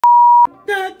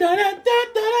What's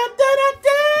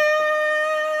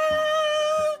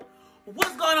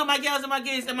going on, my gals and my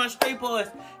gays and my straight boys?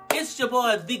 It's your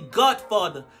boy, the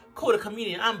Godfather,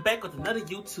 CoTheComedian. I'm back with another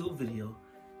YouTube video.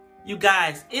 You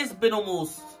guys, it's been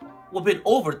been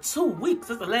over 2 weeks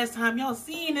since the last time y'all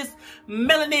seen this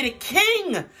melanated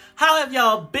king. How have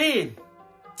y'all been?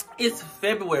 It's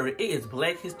February. It is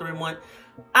Black History Month.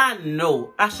 I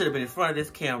know I should have been in front of this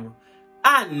camera.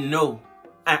 I know,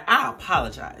 and I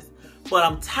apologize. But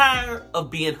I'm tired of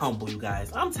being humble, you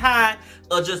guys. I'm tired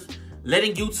of just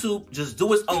letting YouTube just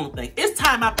do its own thing. It's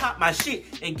time I pop my shit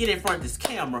and get in front of this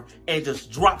camera and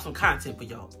just drop some content for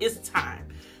y'all. It's time.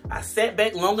 I sat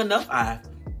back long enough. I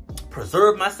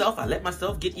preserved myself. I let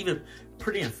myself get even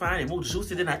pretty and fine and more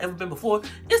juicy than I ever been before.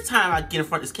 It's time I get in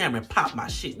front of this camera and pop my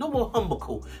shit. No more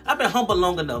humble. I've been humble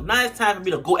long enough. Now it's time for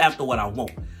me to go after what I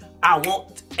want. I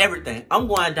want everything. I'm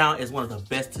going down as one of the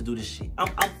best to do this shit.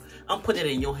 I'm putting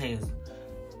it in your hands.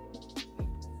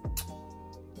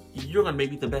 You're gonna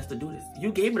make me the best to do this.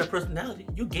 You gave me the personality.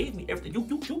 You gave me everything.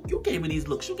 You gave me these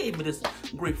looks. You gave me this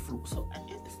grapefruit. So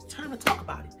it's time to talk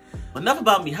about it. Enough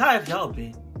about me. How have y'all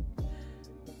been?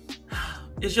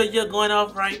 Is your year going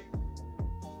off right?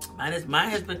 Mine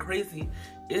has been crazy.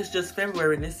 It's just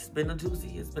February and it's been a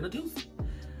doozy. It's been a doozy.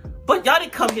 But y'all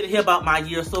didn't come here to hear about my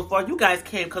year so far. You guys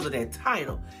came because of that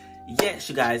title. Yes,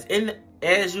 you guys. And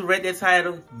as you read that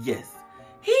title, yes.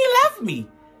 He left me.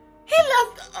 He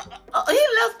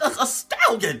left a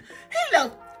stallion. He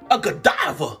left a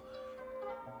Godiva.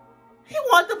 He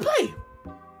wanted to play.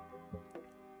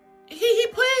 He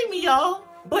played me, y'all.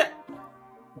 But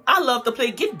I love to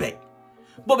play get back.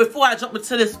 But before I jump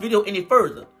into this video any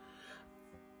further,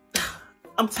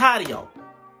 I'm tired of y'all.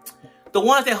 The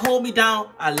ones that hold me down,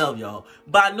 I love y'all.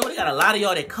 But I know they got a lot of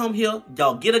y'all that come here,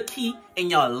 y'all get a key,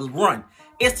 and y'all run.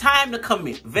 It's time to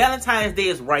commit. Valentine's Day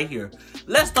is right here.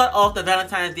 Let's start off the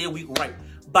Valentine's Day week right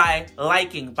by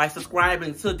liking, by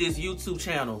subscribing to this YouTube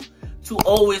channel to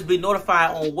always be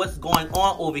notified on what's going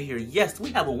on over here. Yes,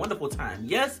 we have a wonderful time.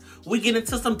 Yes, we get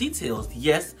into some details.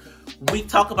 Yes, we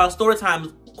talk about story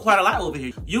times quite a lot over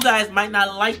here. You guys might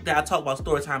not like that I talk about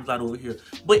story times a lot over here,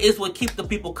 but it's what keeps the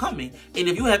people coming. And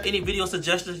if you have any video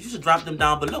suggestions, you should drop them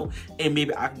down below, and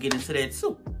maybe I can get into that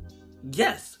too.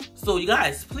 Yes. So you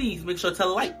guys, please make sure to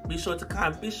like, be sure to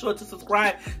comment, be sure to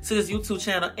subscribe to this YouTube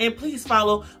channel, and please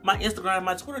follow my Instagram and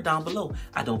my Twitter down below.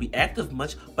 I don't be active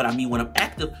much, but I mean when I'm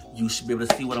active, you should be able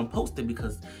to see what I'm posting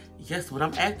because, yes, when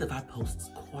I'm active, I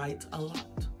post quite a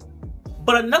lot.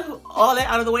 But enough of all that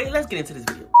out of the way, let's get into this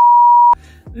video.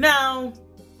 Now,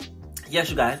 yes,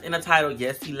 you guys, in the title,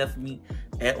 yes, he left me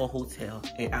at a hotel.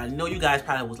 And I know you guys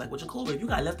probably was like, well, Jacoby, if you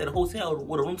got left at a hotel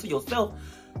with a room to yourself,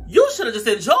 you should have just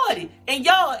enjoyed it. And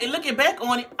y'all, and looking back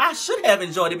on it, I should have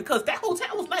enjoyed it because that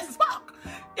hotel was nice as fuck.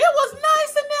 It was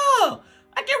nice in there.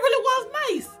 Like, it really was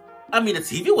nice. I mean, the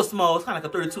TV was small. It's kind of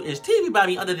like a 32-inch TV, but I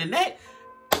mean, other than that,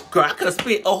 girl, I could have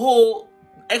spent a whole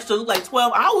extra, like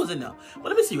 12 hours in there. But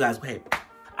let me see you guys what happened.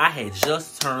 I had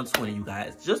just turned 20, you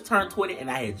guys. Just turned 20,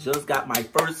 and I had just got my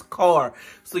first car.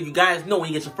 So you guys know when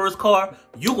you get your first car,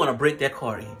 you're going to break that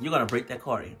car in. You're going to break that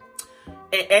car in.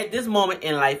 And at this moment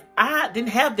in life, I didn't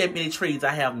have that many trades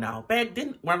I have now. Back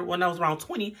then, when I was around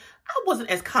 20, I wasn't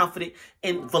as confident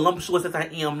and voluptuous as I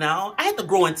am now. I had to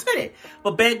grow into that.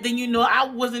 But back then, you know, I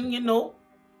wasn't, you know,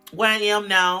 where I am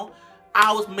now.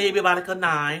 I was maybe about like a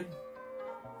 9.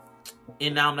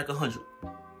 And now I'm like 100.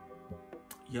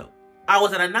 Yo. I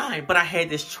was at a 9, but I had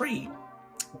this trade.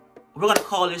 We're going to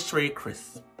call this trade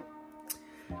Chris.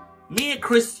 Me and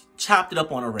Chris chopped it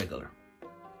up on a regular.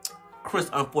 Chris,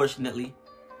 unfortunately,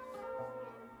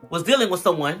 was dealing with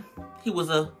someone. He was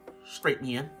a straight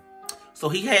man. So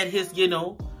he had his, you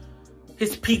know,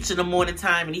 his peach in the morning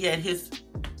time, and he had his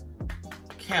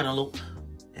cantaloupe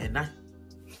at night.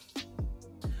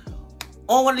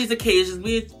 On one of these occasions,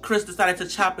 me and Chris decided to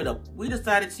chop it up. We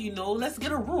decided to, you know, let's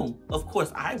get a room. Of course,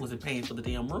 I wasn't paying for the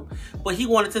damn room, but he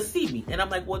wanted to see me. And I'm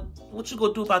like, what you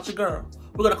gonna do about your girl?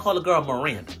 We're gonna call the girl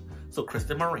Miranda. So Chris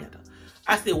and Miranda.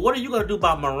 I said, what are you gonna do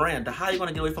about Miranda? How are you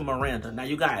gonna get away from Miranda? Now,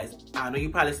 you guys, I know you're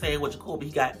probably saying, well, Jacoby,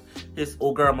 he got his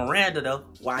old girl Miranda, though.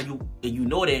 Why you, and you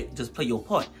know that, just play your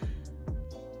part.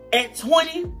 At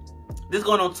 20, this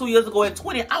going on 2 years ago, at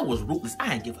 20, I was ruthless. I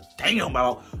didn't give a damn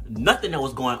about nothing that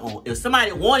was going on. If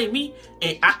somebody wanted me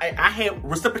and I had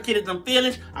reciprocated them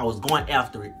feelings, I was going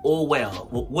after it. Oh, well.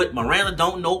 What Miranda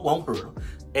don't know won't hurt her.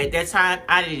 At that time,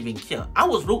 I didn't even care. I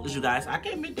was ruthless, you guys. I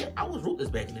can't admit that. I was ruthless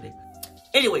back in the day.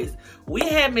 Anyways, we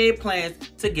had made plans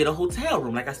to get a hotel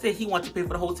room. Like I said, he wanted to pay for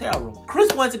the hotel room.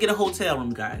 Chris wanted to get a hotel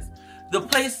room, guys. The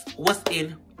place was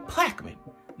in Plaquemine.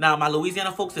 Now, my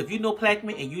Louisiana folks, if you know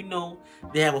Plaquemine and you know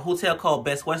they have a hotel called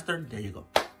Best Western, there you go.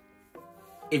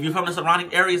 If you're from the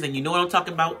surrounding areas and you know what I'm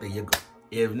talking about, there you go.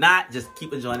 If not, just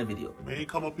keep enjoying the video. Man,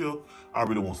 come up here. I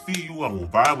really want to see you. I want to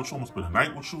vibe with you. I'm going to spend the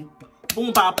night with you.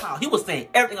 Boom, pow, pow. He was saying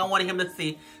everything I wanted him to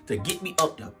say to get me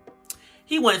up there.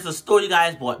 He went to the store, you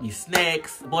guys, bought me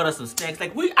snacks, bought us some snacks.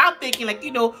 Like, I'm thinking, like,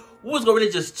 you know, we was going to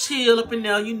really just chill up in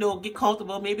there, you know, get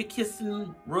comfortable, maybe kiss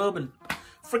and rub and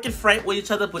freaking fight with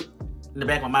each other. But in the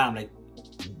back of my mind, I'm like,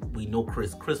 we know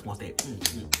Chris. Chris wants that.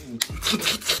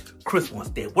 Chris wants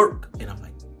that work. And I'm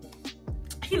like,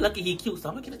 he lucky he cute, so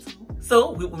I'm going to get it to him.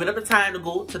 So, we made up the time to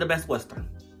go to the Best Western.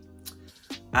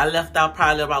 I left out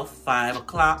probably about 5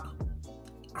 o'clock.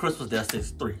 Chris was there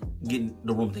since 3, getting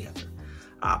the room together.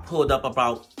 I pulled up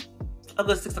about a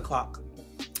good 6 o'clock.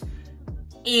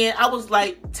 And I was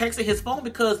like texting his phone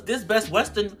because this Best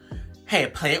Western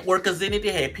had plant workers in it.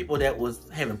 They had people that was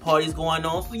having parties going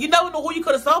on. So you never know who you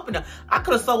could have saw up in there. I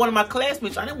could have saw one of my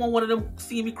classmates. I didn't want one of them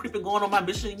seeing me creeping, going on my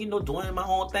mission, you know, doing my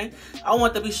own thing. I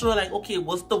wanted to be sure, like, okay,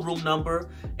 what's the room number?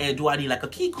 And do I need like a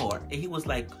key card? And he was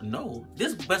like, no,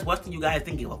 this Best Western, you guys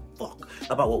didn't give a fuck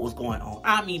about what was going on.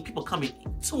 I mean, people coming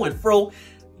to and fro.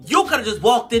 You could have just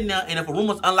walked in there, and if a room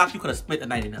was unlocked, you could have spent the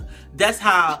night in there. That's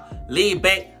how laid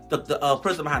back the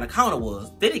person behind the counter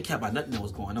was. They didn't care about nothing that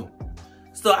was going on.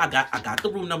 So I got the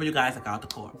room number, you guys. I got the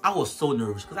card. I was so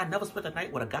nervous because I never spent the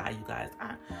night with a guy, you guys.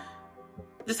 I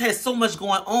just had so much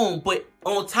going on, but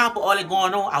on top of all that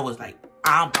going on, I was like,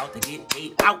 I'm about to get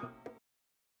paid out.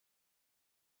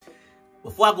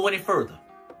 Before I go any further,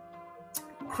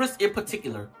 Chris in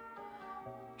particular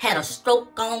had a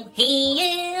stroke on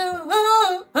him.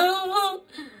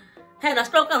 Had a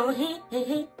stroke on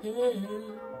him.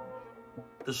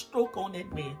 The stroke on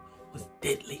that man was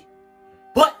deadly.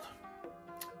 But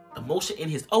the motion in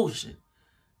his ocean,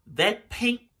 that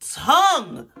pink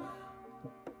tongue.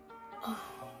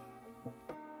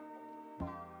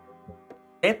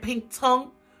 That pink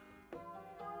tongue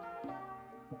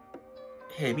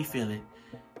had me feeling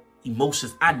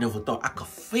emotions I never thought I could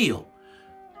feel.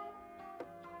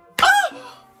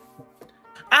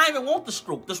 I didn't even want the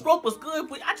stroke. The stroke was good,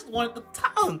 but I just wanted the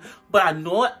tongue. But I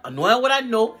know it. Knowing what I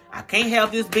know, I can't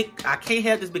have this big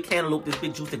cantaloupe, this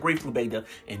big juicy grapefruit back there,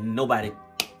 and nobody.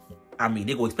 I mean,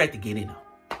 they gonna expect to get in there.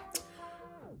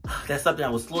 That's something I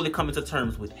was slowly coming to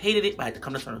terms with. Hated it, but I had to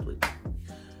come to terms with it.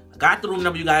 I got the room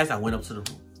number, you guys. I went up to the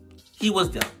room. He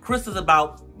was there. Chris is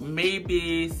about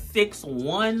maybe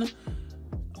 6'1",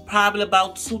 probably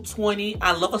about 220.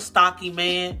 I love a stocky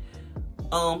man.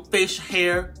 Facial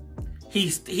hair.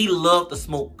 He loved to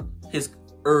smoke his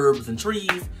herbs and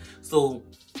trees. So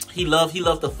he loved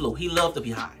the flow. He loved to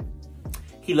be high.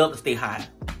 He loved to stay high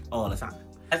all the time.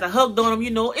 As I hugged on him, you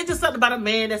know, it's just something about a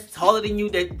man that's taller than you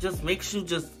that just makes you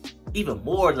just even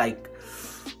more like,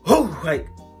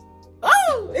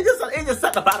 it's just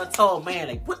something about a tall man.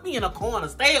 Like, put me in a corner,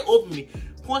 stay over me,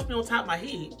 punch me on top of my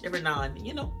head every now and then,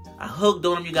 you know. I hugged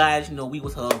on him, you guys. You know, we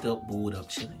was hugged up, booed up,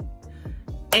 chilling.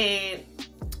 And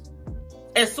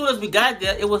as soon as we got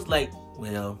there, it was like,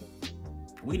 well,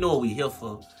 we know what we here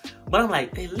for. But I'm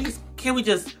like, at least, can we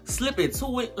just slip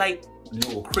into it? Like,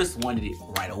 no, Chris wanted it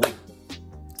right away.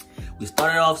 We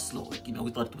started off slow. Like, you know,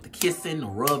 we started with the kissing, the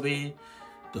rubbing,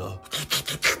 the...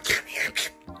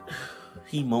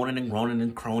 He moaning and groaning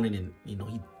and croning and, you know,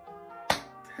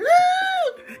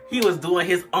 he was doing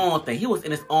his own thing. He was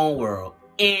in his own world.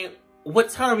 And what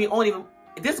turned me on even...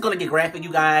 This is going to get graphic,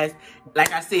 you guys.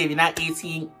 Like I said, if you're not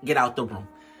 18, get out the room.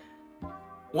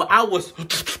 When I was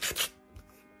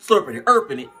slurping and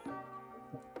erping it,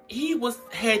 he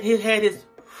had his...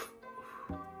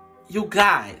 You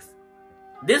guys,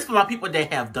 this for my people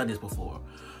that have done this before.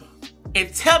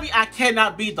 And tell me I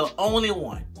cannot be the only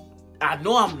one. I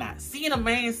know I'm not. Seeing a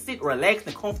man sit relaxed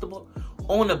and comfortable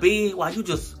on the bed while you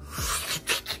just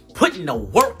putting the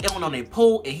work on a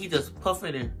pole and he just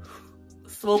puffing and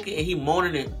smoking and he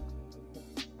moaning it.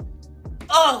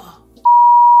 Oh,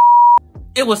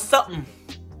 it was something.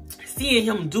 Seeing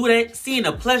him do that, seeing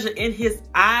the pleasure in his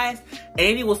eyes,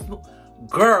 and it was,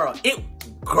 girl.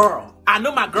 I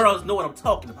know my girls know what I'm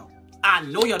talking about. I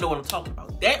know y'all know what I'm talking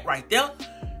about. That right there,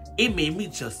 it made me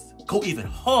just go even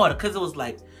harder because it was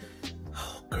like,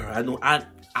 oh, girl,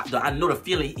 I know the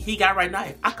feeling he got right now.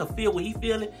 If I could feel what he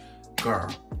feeling, girl,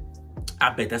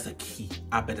 I bet that's a key.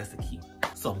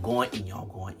 So I'm going in, y'all. I'm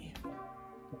going in.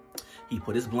 He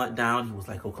put his blunt down. He was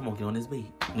like, oh, come on, get on this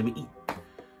bed. Let me eat.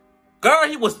 Girl,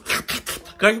 he was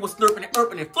slurping and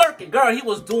erping and flirting. Girl, he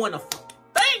was doing a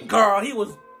thing, girl. He was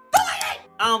doing it.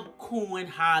 I'm cooing,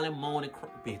 hollering, moaning,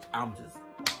 bitch. I'm just...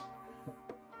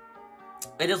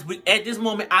 At this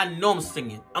moment, I know I'm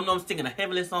singing. I know I'm singing a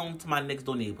heavenly song to my next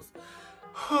door neighbors.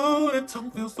 Oh, that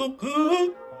tongue feels so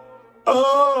good.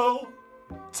 Oh,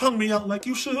 Tongue me out like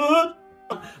you should.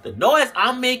 The noise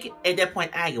I'm making, at that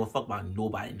point, I ain't give a fuck about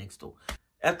nobody next door.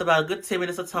 After about a good 10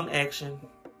 minutes of tongue action,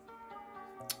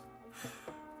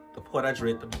 the part I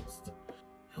dread the most,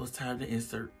 it was time to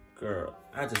insert. Girl,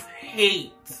 I just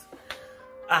hate.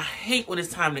 I hate when it's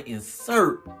time to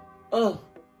insert. Oh,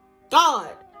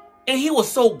 God. And he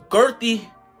was so girthy.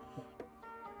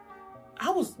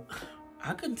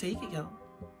 I couldn't take it, y'all.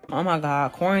 Oh my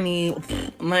God, corny,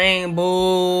 lame,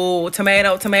 boo,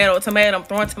 tomato, tomato, tomato, I'm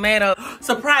throwing tomato.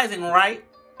 Surprising, right?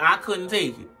 I couldn't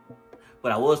take it.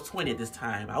 But I was 20 at this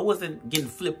time. I wasn't getting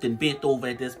flipped and bent over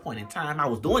at this point in time. I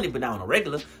was doing it, but not on a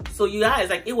regular. So you guys,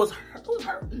 like, it was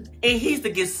hurting. And he used to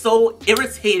get so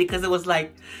irritated because it was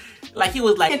like he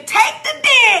was like, and take the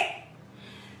dick.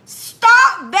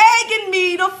 Stop begging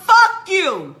me to fuck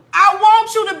you. I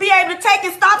want you to be able to take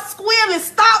it. Stop squealing.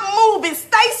 Stop moving.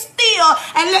 Stay still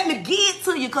and let me get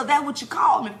to you, because that's what you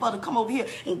call me for, to come over here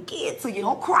and get to you.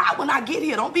 Don't cry when I get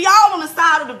here. Don't be all on the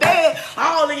side of the bed,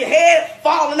 all in your head,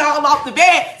 falling all off the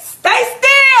bed. Stay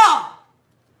still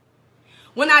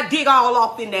when I dig all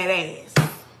off in that ass.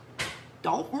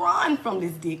 Don't run from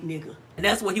this dick, nigga. And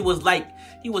that's what he was like.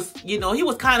 He was, you know, he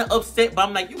was kind of upset, but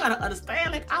I'm like, you gotta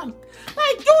understand, like,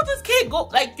 you just can't go,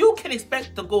 like, you can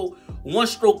expect to go one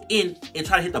stroke in and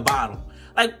try to hit the bottom.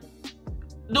 Like,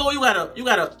 no, you gotta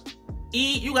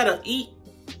eat,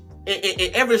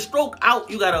 and every stroke out,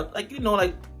 you gotta, like, you know,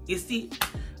 like, you see,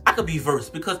 I could be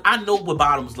versed because I know what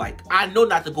bottom's like. I know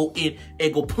not to go in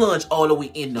and go plunge all the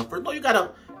way in there. First, no, you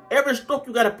gotta, every stroke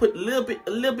you gotta put a little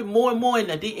bit more and more in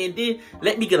there, and then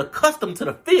let me get accustomed to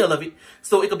the feel of it,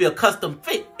 so it could be a custom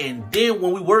fit. And then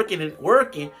when we working,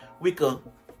 we could,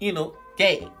 you know,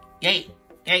 gag.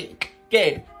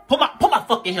 Put my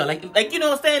fucking hair, like you know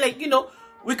what I'm saying, like, you know,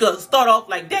 we could start off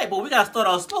like that, but we gotta start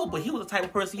off slow. But he was the type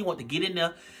of person, he wanted to get in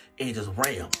there and just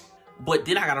ram. But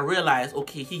then I gotta realize,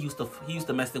 okay, he used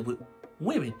to messing with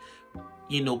women,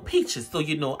 you know, peaches. So,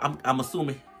 you know, I'm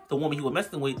assuming the woman he was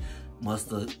messing with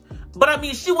must have. But I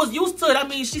mean, she was used to it. I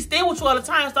mean, she stayed with you all the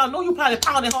time, so I know you probably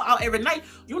pounding her out every night.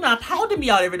 You're not pounding me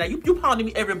out every night. You pounding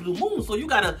me every blue moon, so you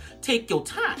gotta take your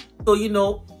time. So, you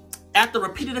know, after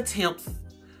repeated attempts,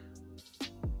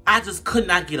 I just could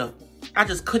not get a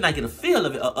feel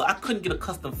of it. I couldn't get a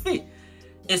custom fit.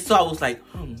 And so I was like,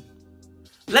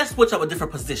 let's switch up a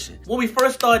different position. When we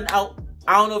first started out,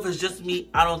 I don't know if it's just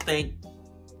me, I don't think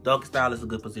doggy style is a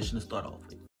good position to start off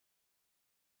with.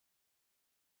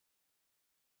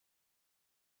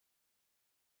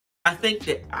 I think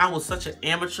that I was such an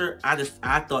amateur,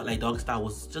 I thought like doggy style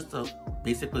was just a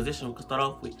basic position we could start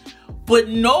off with. But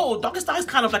no, doggy style is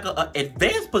kind of like an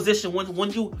advanced position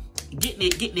when you getting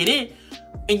it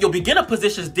in your beginner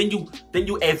positions, then you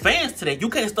advance to that. You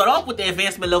can't start off with the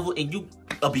advancement level and you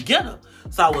a beginner.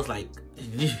 So I was like,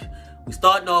 we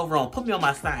starting off wrong. Put me on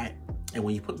my side. And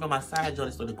when you put me on my side,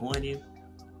 Jordan started going in.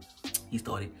 He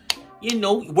started, you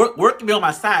know, working me on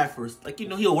my side first. Like, you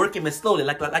know, he was working me slowly,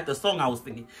 like the song I was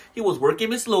singing. He was working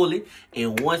me slowly,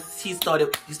 and once he started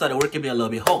working me a little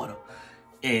bit harder.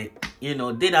 And, you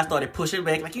know, then I started pushing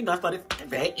back, like, you know, I started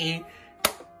back, and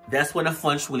that's when the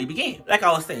fun truly began. Like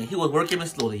I was saying, he was working me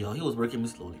slowly, y'all. He was working me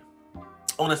slowly.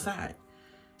 On the side.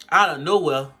 Out of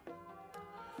nowhere.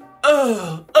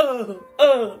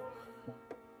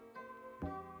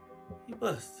 He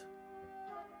bust.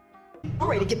 I'm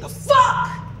ready to get the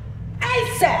fuck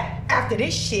ASAP after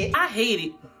this shit. I hate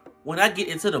it when I get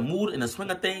into the mood and the swing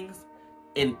of things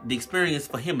and the experience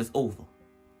for him is over.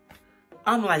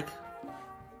 I'm like,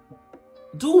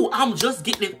 dude, I'm just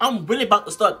getting it. I'm really about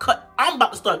to start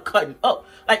cutting up.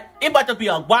 Like, it about to be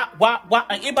a wop. Like,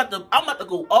 I'm about to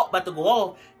go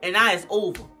off, and now it's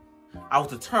over. I was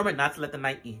determined not to let the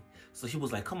night end. So he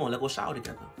was like, come on, let's go shower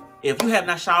together. If you have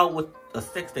not showered with a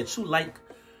sex that you like,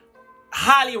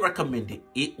 highly recommend it.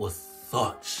 It was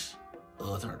such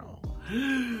a turn on.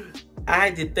 I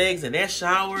did things in that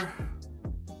shower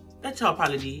that y'all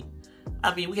probably did.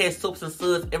 I mean, we had soaps and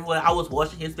suds everywhere. I was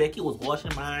washing his back. He was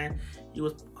washing mine. He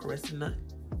was caressing nothing.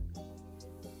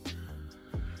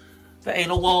 There ain't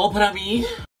no wall, but I mean.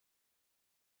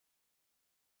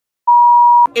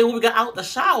 And when we got out the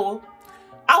shower,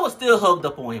 I was still hugged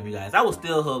up on him, you guys. I was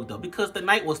still hugged up because the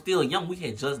night was still young. We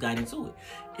had just got into it.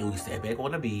 And we sat back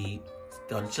on the bed,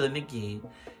 started chilling again.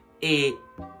 And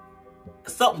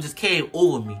something just came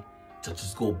over me to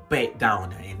just go back down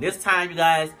there. And this time, you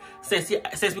guys, since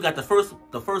we got the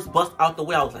first bust out the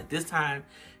way, I was like, this time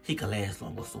he could last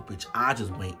longer. So bitch, I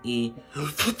just went in.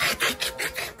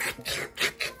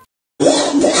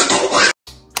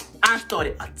 I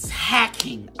started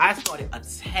attacking.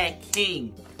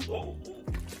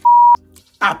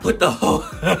 I went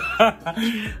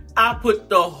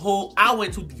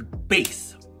to the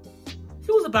base.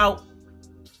 He was about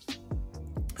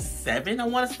 7, I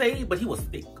want to say, but he was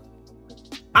thick.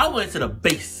 I went to the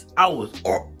base. I was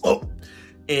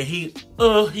and he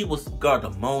was, God,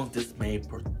 the moans this man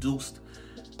produced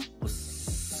was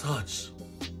such,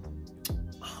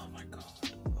 oh my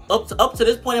God. Up to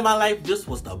this point in my life, this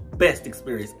was the best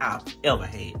experience I've ever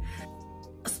had.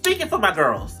 Speaking for my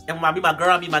girls, and when I meet my girl,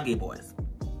 I meet my gay boys.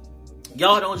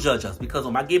 Y'all don't judge us, because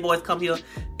when my gay boys come here,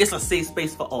 it's a safe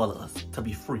space for all of us to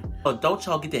be free. But don't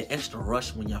y'all get that extra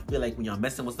rush when y'all feel like when y'all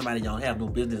messing with somebody y'all have no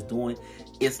business doing.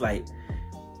 It's like,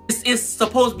 it's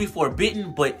supposed to be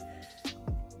forbidden, but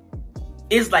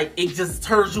it's like it just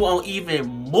turns you on even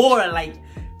more. Like,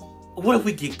 what if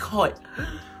we get caught?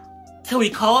 Can we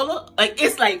call her? Like,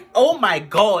 it's like, oh my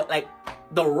God, like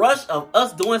the rush of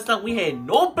us doing something we had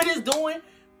no business doing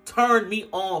turned me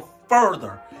on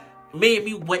further. Made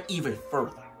me went even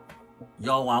further.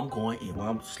 Yo, while I'm going in, while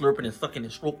I'm slurping and sucking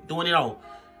and stroking, doing it all.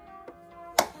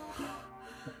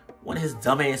 One of his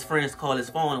dumbass friends called his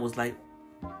phone and was like,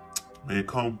 man,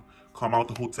 come out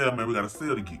the hotel, man. We got a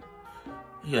sale to get.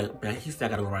 Yeah, man, he said I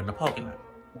gotta go right in the parking lot.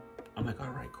 I'm like, all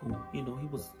right, cool. You know, he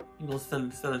was, you know, selling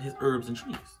his herbs and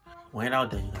trees. Went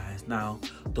out there, you guys. Now,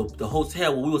 the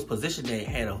hotel where we was positioned at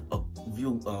had a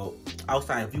view,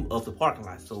 outside view of the parking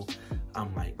lot. So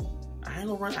I'm like, I ain't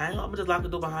gonna run. I'm gonna just lock the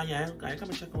door behind you. I ain't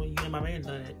coming check on you. You ain't my man.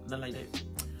 Nothing like that.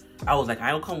 I was like, I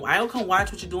don't come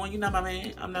watch what you're doing. You're not my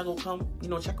man. I'm not gonna come, you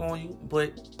know, check on you.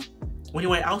 But when you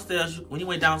went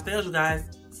downstairs, you guys,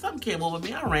 something came over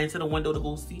me. I ran to the window to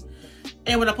go see.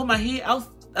 And when I put my head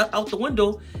out the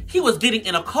window, he was getting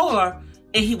in a car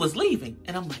and he was leaving.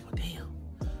 And I'm like, oh, damn.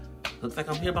 Looks like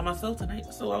I'm here by myself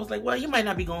tonight. So I was like, well, you might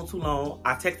not be going too long.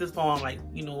 I texted his phone, like,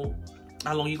 you know,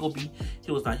 how long you gonna be?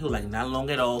 He was like, not long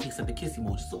at all. He sent the kiss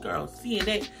emoji. So girl, seeing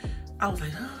that, I was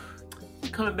like,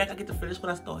 coming back, I get to finish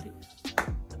what I started.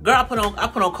 Girl, I put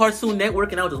on Cartoon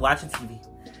Network and I was just watching TV.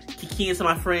 Kikiing to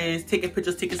my friends, taking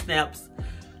pictures, taking snaps.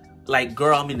 Like,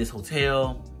 girl, I'm in this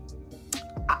hotel.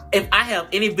 If I have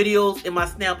any videos in my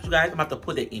snaps, you guys, I'm about to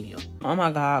put that in here. Oh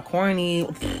my God, corny,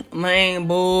 lame,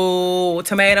 boo,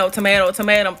 tomato,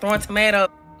 I'm throwing tomato.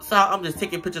 So I'm just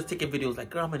taking pictures, taking videos. Like,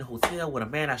 girl, I'm in a hotel with a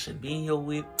man I shouldn't be in here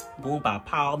with. Boom, by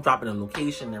pow, I'm dropping the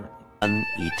location and everything. An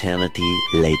eternity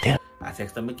later. I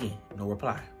text him again, no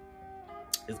reply.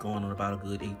 It's going on about a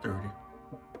good 8:30.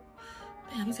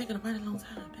 Damn, he's taking a mighty long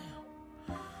time,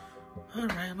 damn. All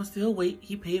right, I'ma still wait.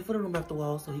 He paid for the room after a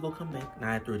while, so he gonna come back.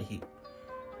 9:30, he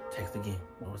text again,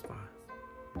 no response.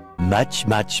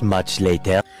 Much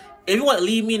later. If you want to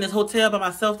leave me in this hotel by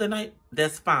myself that night,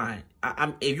 that's fine.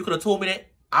 If you could have told me that,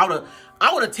 I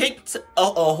would have taken a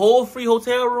whole free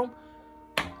hotel room.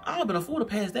 I would have been a fool to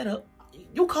pass that up.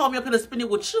 You called me up here to spend it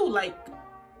with you, like,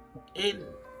 and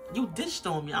you ditched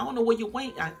on me. I don't know where you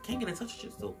went. I can't get in touch with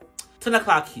you. So 10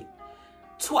 o'clock hit.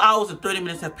 2 hours and 30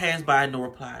 minutes have passed by, no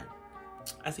reply.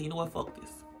 I said, you know what, fuck this.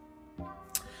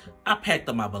 I packed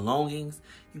up my belongings.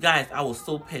 You guys, I was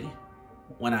so petty.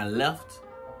 When I left,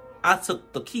 I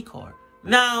took the key card.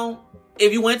 Now,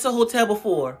 if you went to a hotel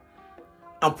before,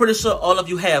 I'm pretty sure all of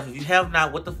you have. If you have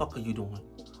not, what the fuck are you doing?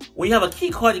 When you have a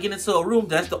key card to get into a room,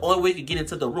 that's the only way you can get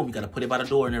into the room. You gotta put it by the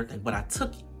door and everything. But I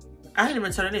took it. I didn't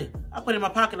even turn it in. I put it in my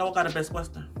pocket and I walked out of Best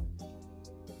Western.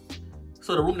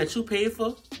 So the room that you paid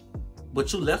for,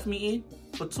 but you left me in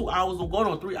for 2 hours, or going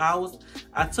on 3 hours,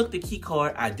 I took the key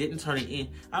card. I didn't turn it in.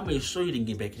 I made sure you didn't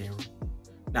get back in that room.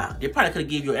 Now, they probably could have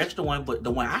gave you an extra one, but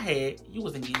the one I had, you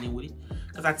wasn't getting in with it.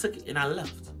 Because I took it and I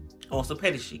left on some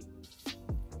petty shit.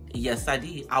 Yes, I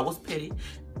did. I was petty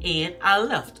and I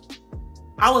left.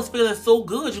 I was feeling so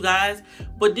good, you guys.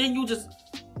 But then you just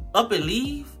up and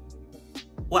leave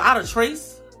without a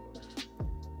trace.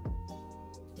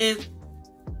 And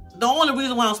the only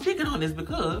reason why I'm speaking on this is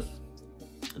because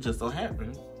it just so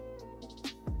happened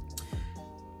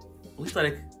we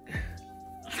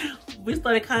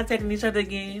started contacting each other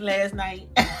again last night.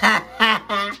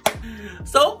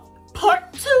 So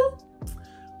part 2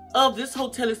 of this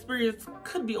hotel experience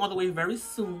could be on the way very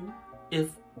soon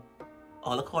if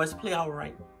all the cards play out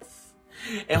right.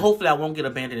 And hopefully I won't get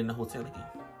abandoned in the hotel again.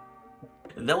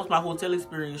 And that was my hotel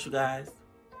experience, you guys.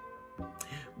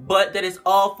 But that is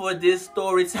all for this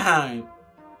story time.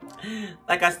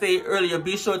 Like I said earlier,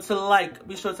 be sure to like,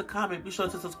 be sure to comment, be sure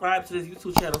to subscribe to this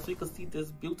YouTube channel so you can see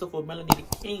this beautiful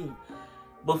melanated king.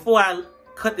 Before I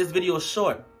cut this video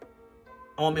short,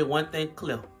 I want to make one thing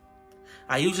clear.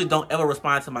 I usually don't ever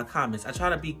respond to my comments. I try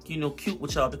to be, you know, cute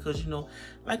with y'all because, you know,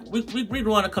 like we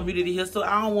run a community here, so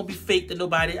I don't want to be fake to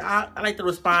nobody. I like to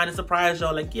respond and surprise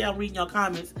y'all. Like, yeah, I'm reading y'all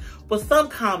comments. But some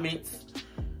comments,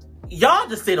 y'all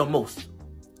just say the most.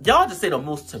 Y'all just say the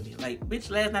most to me. Like, bitch,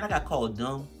 last night I got called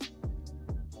dumb.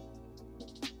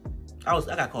 I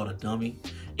got called a dummy.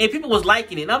 And people was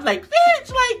liking it. And I'm like,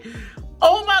 bitch, like,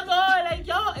 oh my God, like,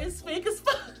 y'all is fake as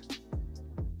fuck.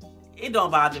 It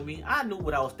don't bother me. I knew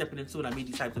what I was stepping into when I made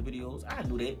these types of videos. I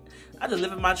knew that. I just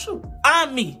live in my truth.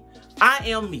 I'm me. I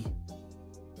am me.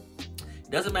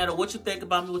 Doesn't matter what you think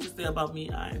about me, what you say about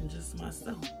me. I am just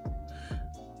myself.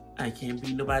 I can't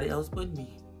be nobody else but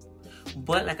me.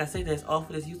 But like I said, that's all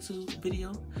for this YouTube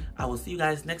video. I will see you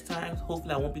guys next time.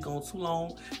 Hopefully I won't be going too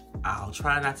long. I'll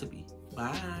try not to be.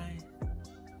 Bye.